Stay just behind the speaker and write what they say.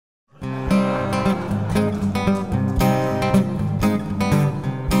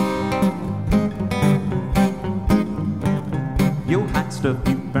stuff,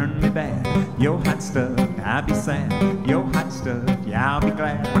 you burn me bad. Your hot stuff, I'll be sad. Your hot stuff, yeah, I'll be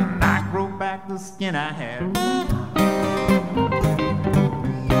glad when I grow back the skin I had.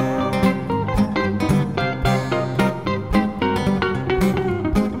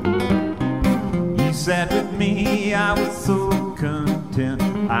 You sat with me, I was so content.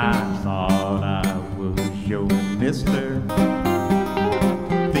 I thought I was your mister.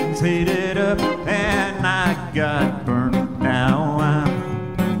 Things heated up and I got burned. Now I'm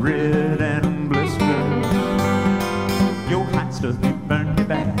red and blistered. Your hot stuff, you burn me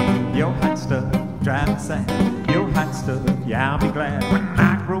bad. Your hot stuff, drive me sad. Your hot stuff, yeah, I'll be glad when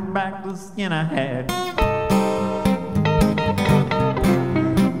I grow back the skin I had.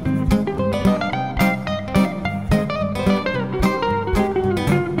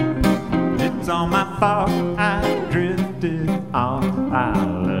 It's all my fault, I drifted off. I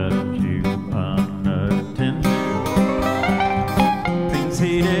left you unattended. Things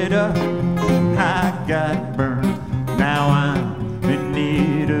heated up, I got burned. Now I'm in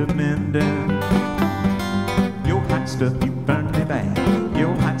need of mending. Your hot stuff, you burn me bad.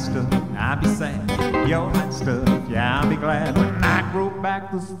 Your hot stuff, I'll be sad. Your hot stuff, yeah, I'll be glad when I grow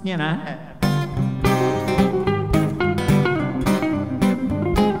back the skin I had.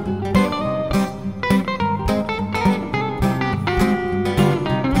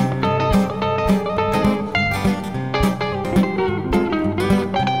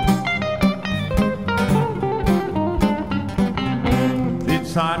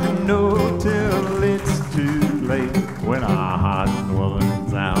 It's hard to know till it's too late when our hot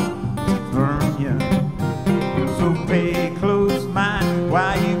woman's out to burn you. So pay close mind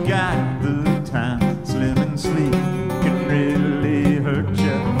while you got the time. Slim and sleep can really hurt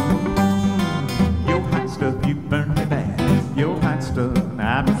you. Your hot stuff, you burn me bad. Your hot stuff,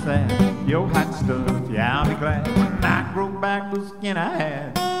 I'll be sad. Your hot stuff, yeah, I'll be glad when I grow back the skin I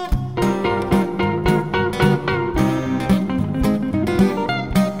had.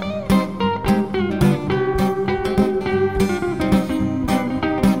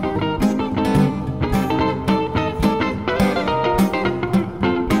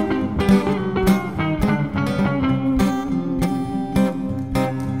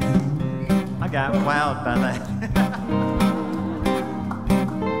 Got wowed by that.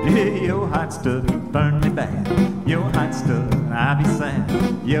 Yeah, your hot stuff, you burn me bad. Your hot stuff, I'll be sad.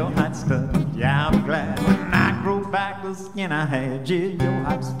 Your hot stuff, yeah, I'll be glad when I grow back the skin I had. Yeah, your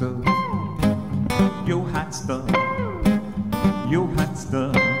hot stuff, your hot stuff, your hot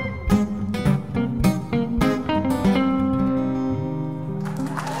stuff.